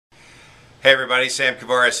Hey everybody, Sam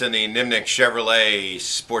Kavaris in the Nimnik Chevrolet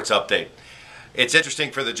Sports Update. It's interesting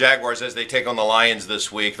for the Jaguars as they take on the Lions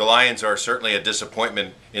this week. The Lions are certainly a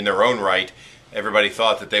disappointment in their own right. Everybody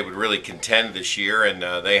thought that they would really contend this year, and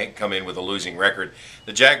they come in with a losing record.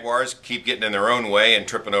 The Jaguars keep getting in their own way and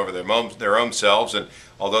tripping over their own selves, and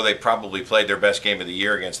although they probably played their best game of the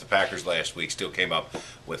year against the Packers last week, still came up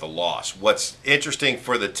with a loss. What's interesting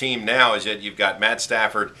for the team now is that you've got Matt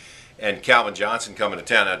Stafford and Calvin Johnson coming to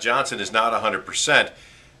town. Now, Johnson is not 100%,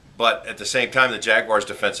 but at the same time, the Jaguars'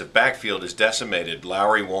 defensive backfield is decimated.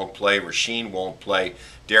 Lowry won't play. Rasheen won't play.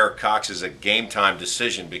 Derek Cox is a game-time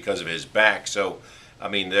decision because of his back. So, I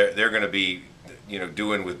mean, they're going to be,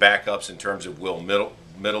 doing with backups in terms of Will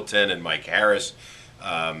Middleton and Mike Harris.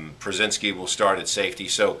 Przinski will start at safety.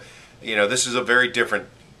 So, this is a very different.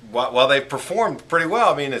 While they've performed pretty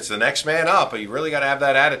well, I mean, it's the next man up. But you really got to have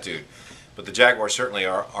that attitude. But the Jaguars certainly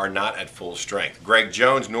are not at full strength. Greg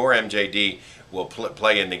Jones nor MJD will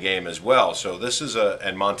play in the game as well. So this is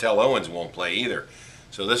and Montel Owens won't play either.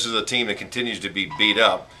 So this is a team that continues to be beat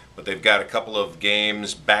up, but they've got a couple of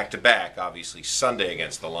games back-to-back, obviously Sunday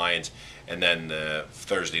against the Lions, and then the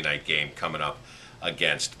Thursday night game coming up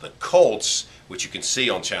against the Colts, which you can see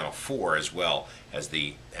on Channel 4 as well as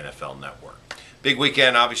the NFL Network. Big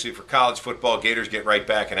weekend, obviously, for college football. Gators get right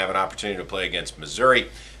back and have an opportunity to play against Missouri.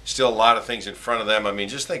 Still a lot of things in front of them. I mean,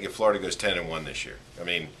 just think if Florida goes 10-1 this year. I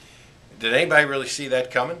mean, did anybody really see that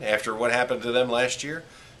coming after what happened to them last year?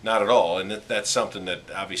 Not at all. And that's something that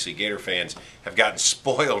obviously Gator fans have gotten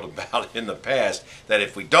spoiled about in the past, that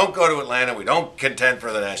if we don't go to Atlanta, we don't contend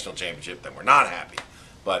for the national championship, then we're not happy.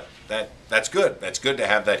 But that's good. That's good to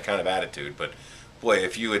have that kind of attitude. But, boy,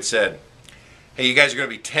 if you had said, hey, you guys are going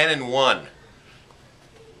to be 10-1,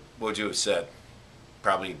 what would you have said?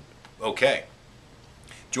 Probably okay.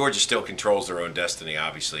 Georgia still controls their own destiny,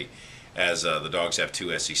 obviously, as the Dogs have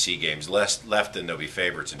 2 SEC games left, and they'll be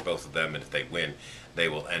favorites in both of them. And if they win, they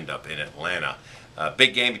will end up in Atlanta.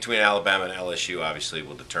 Big game between Alabama and LSU, obviously,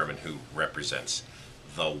 will determine who represents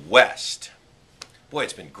the West. Boy,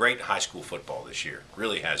 it's been great high school football this year. It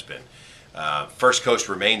really has been. First Coast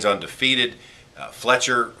remains undefeated.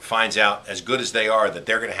 Fletcher finds out, as good as they are, that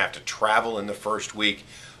they're going to have to travel in the first week.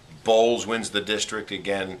 Bowles wins the district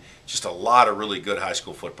again. Just a lot of really good high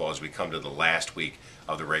school football as we come to the last week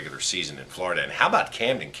of the regular season in Florida. And how about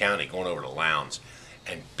Camden County going over to Lowndes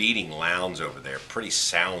and beating Lowndes over there pretty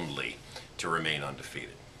soundly to remain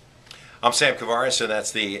undefeated? I'm Sam Kavaris, and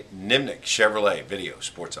that's the Nimnik Chevrolet Video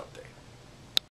Sports Update.